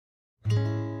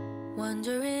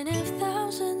Wondering if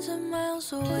thousands of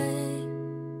miles away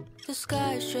the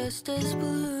sky's just as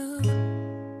blue.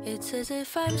 It's as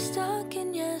if I'm stuck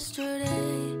in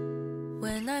yesterday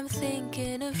when I'm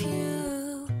thinking of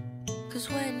you. 'Cause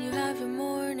when you have your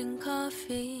morning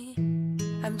coffee,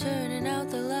 I'm turning out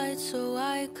the lights so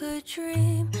I could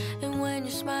dream. And when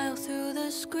you smile through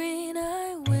the screen,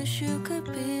 I wish you could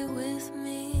be with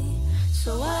me.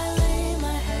 So I lay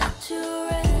my head to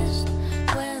rest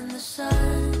when the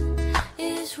sun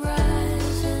is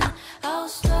rising. I'll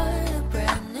start a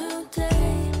brand new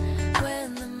day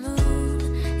when the moon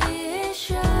is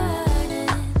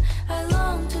shining. I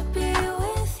long to be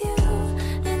with you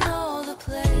in all the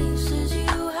places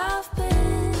you have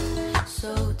been.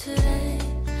 So today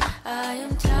I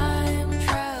am time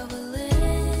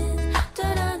traveling.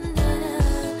 Da-da-da-da.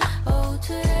 Oh,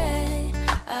 today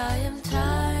I am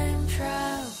time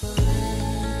traveling.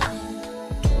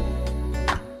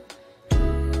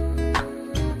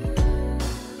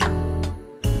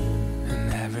 And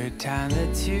every time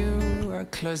that you are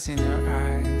closing your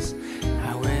eyes,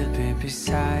 I will be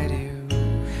beside you,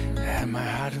 and my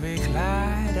heart will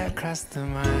glide across the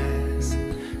miles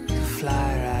to fly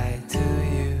right to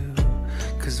you.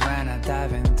 'Cause when I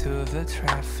dive into the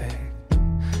traffic,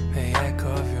 the echo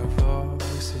of your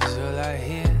voice is all I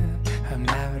hear. I'm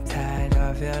never tired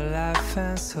of your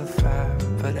laughing so far,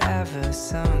 but ever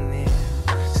so near.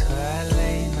 So I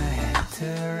lay my head to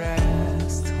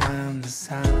rest when the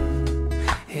sun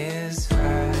is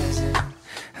rising.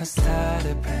 I start a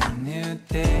brand new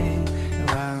day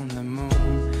when the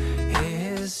moon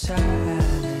is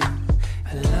shining.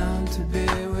 I long to be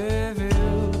with you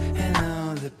in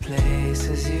all the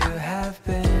places you have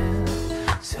been.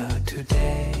 So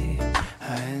today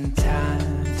I am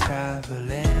time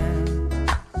traveling.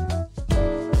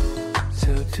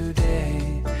 So today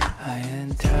I am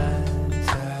time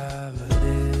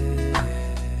traveling.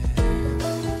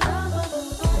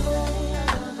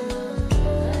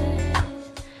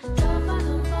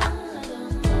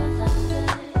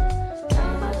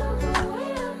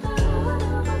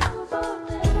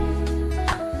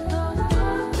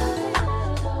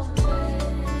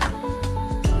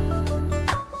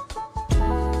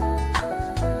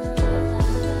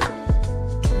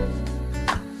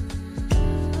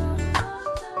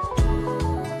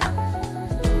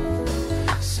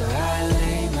 So I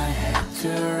lay my head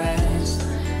to rest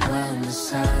when the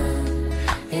sun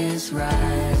is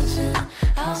rising.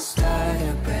 I'll start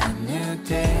a brand new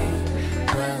day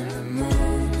when the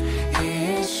moon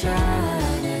is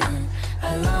shining. I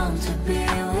long to be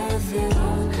with you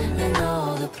in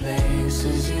all the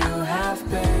places you have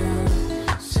been.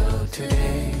 So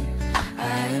today I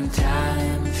am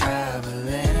time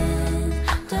traveling.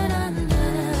 Da-da-da-da.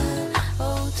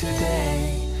 Oh, today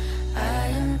I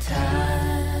am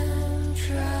time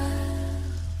traveling.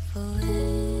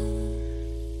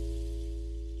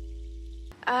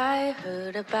 I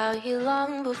heard about you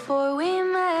long before we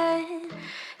met.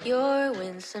 You're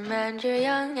winsome and you're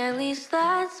young, at least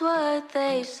that's what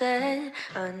they said.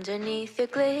 Underneath your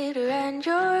glitter and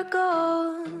your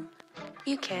gold,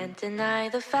 you can't deny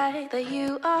the fact that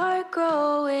you are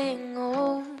growing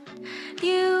old.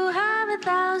 You have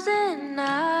 1,000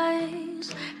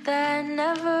 eyes that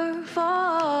never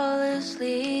fall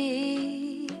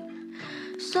asleep.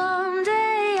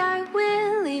 Someday I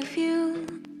will leave you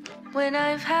when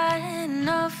I've had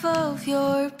enough of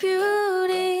your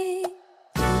beauty.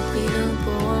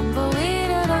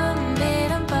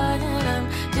 Doopy-doop-boom-ba-wee-da-dum-be-dum-ba-da-dum.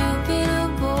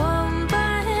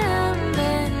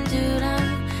 Doopy-doop-boom-ba-dum-ben-do-dum.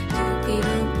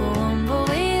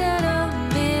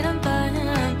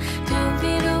 Doopy-doop-boom-ba-wee-da-dum-be-dum-ba-dum.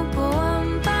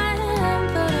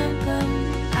 Doopy-doop-boom-ba-dum-ba-dum-bum.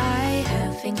 I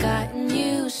haven't gotten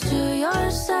used to your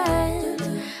scent.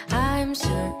 I'm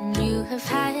certain you have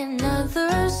had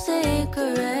another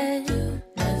cigarette.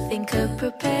 Nothing could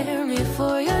prepare me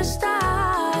for your style.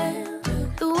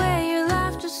 The way your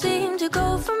laughter seemed to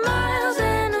go for miles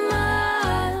and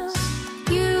miles.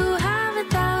 You have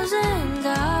 1,000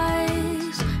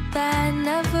 eyes that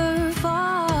never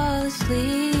fall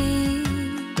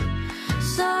asleep.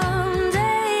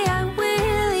 Someday I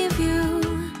will leave you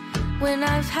when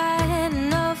I've had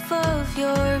enough of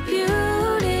your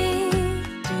beauty.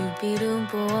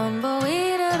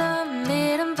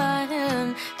 Doopy-doop-boom-ba-wee-da-dum-be-dum-ba-dum.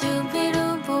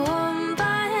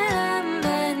 Doopy-doop-boom-ba-dum.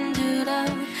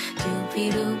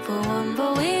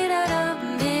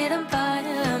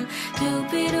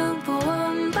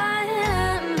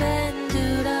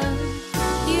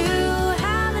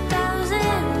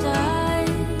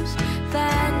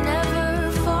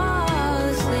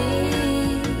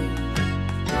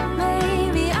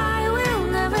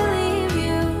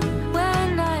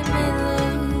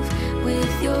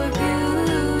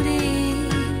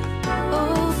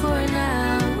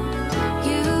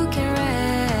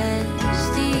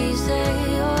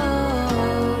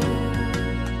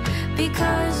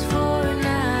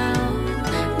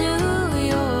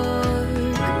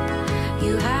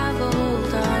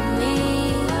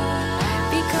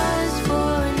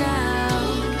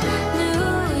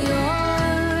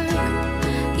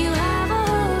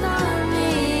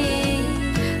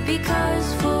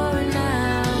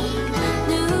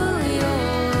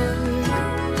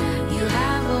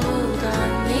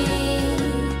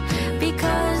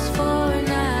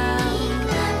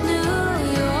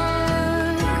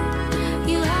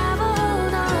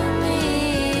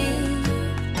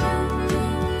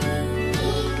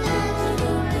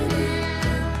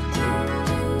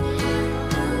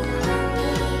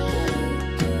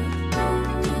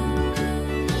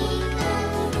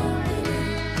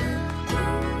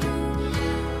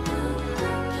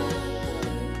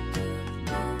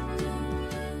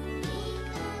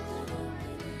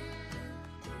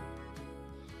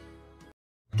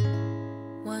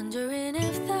 Wondering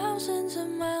if thousands of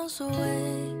miles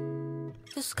away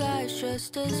the sky's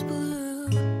just as blue.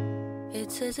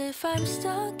 It's as if I'm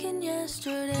stuck in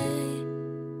yesterday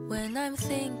when I'm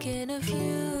thinking of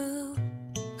you.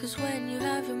 'Cause when you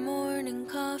have your morning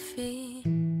coffee,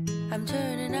 I'm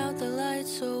turning out the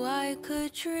lights so I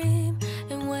could dream.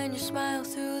 And when you smile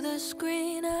through the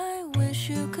screen, I wish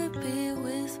you could be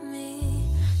with me.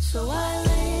 So I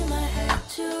lay my head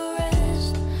to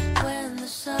rest when the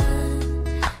sun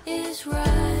is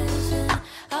rising.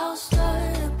 I'll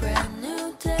start a brand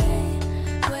new day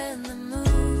when the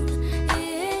moon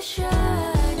is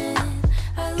shining.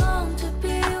 I long to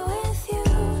be with you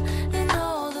in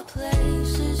all the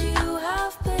places you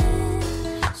have been.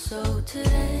 So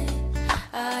today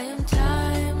I am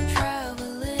time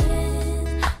traveling.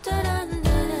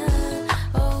 Da-dun-da-da.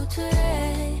 Oh,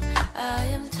 today I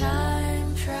am time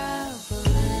traveling.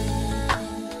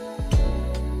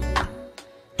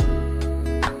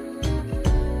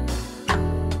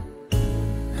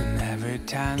 And every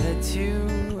time that you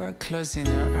are closing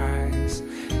your eyes,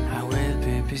 I will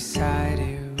be beside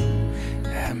you.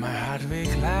 And my heart will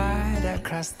glide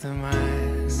across the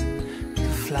miles to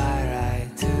fly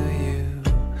right to you.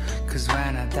 'Cause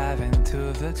when I dive into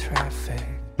the traffic,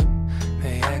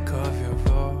 the echo of your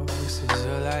voice is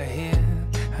all I hear.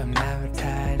 I'm never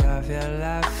tired of your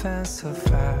laughing so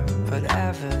far, but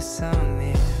ever so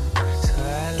near. So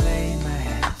I lay my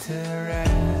head to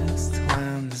rest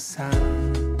when the sun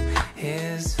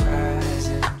is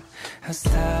rising. I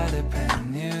start a brand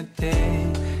new day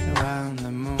when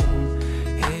the moon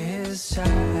is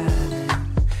shining.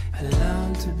 I long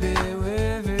to be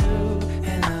with you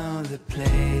in all the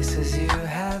places you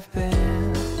have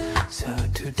been. So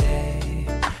today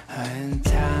I am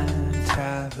time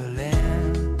traveling.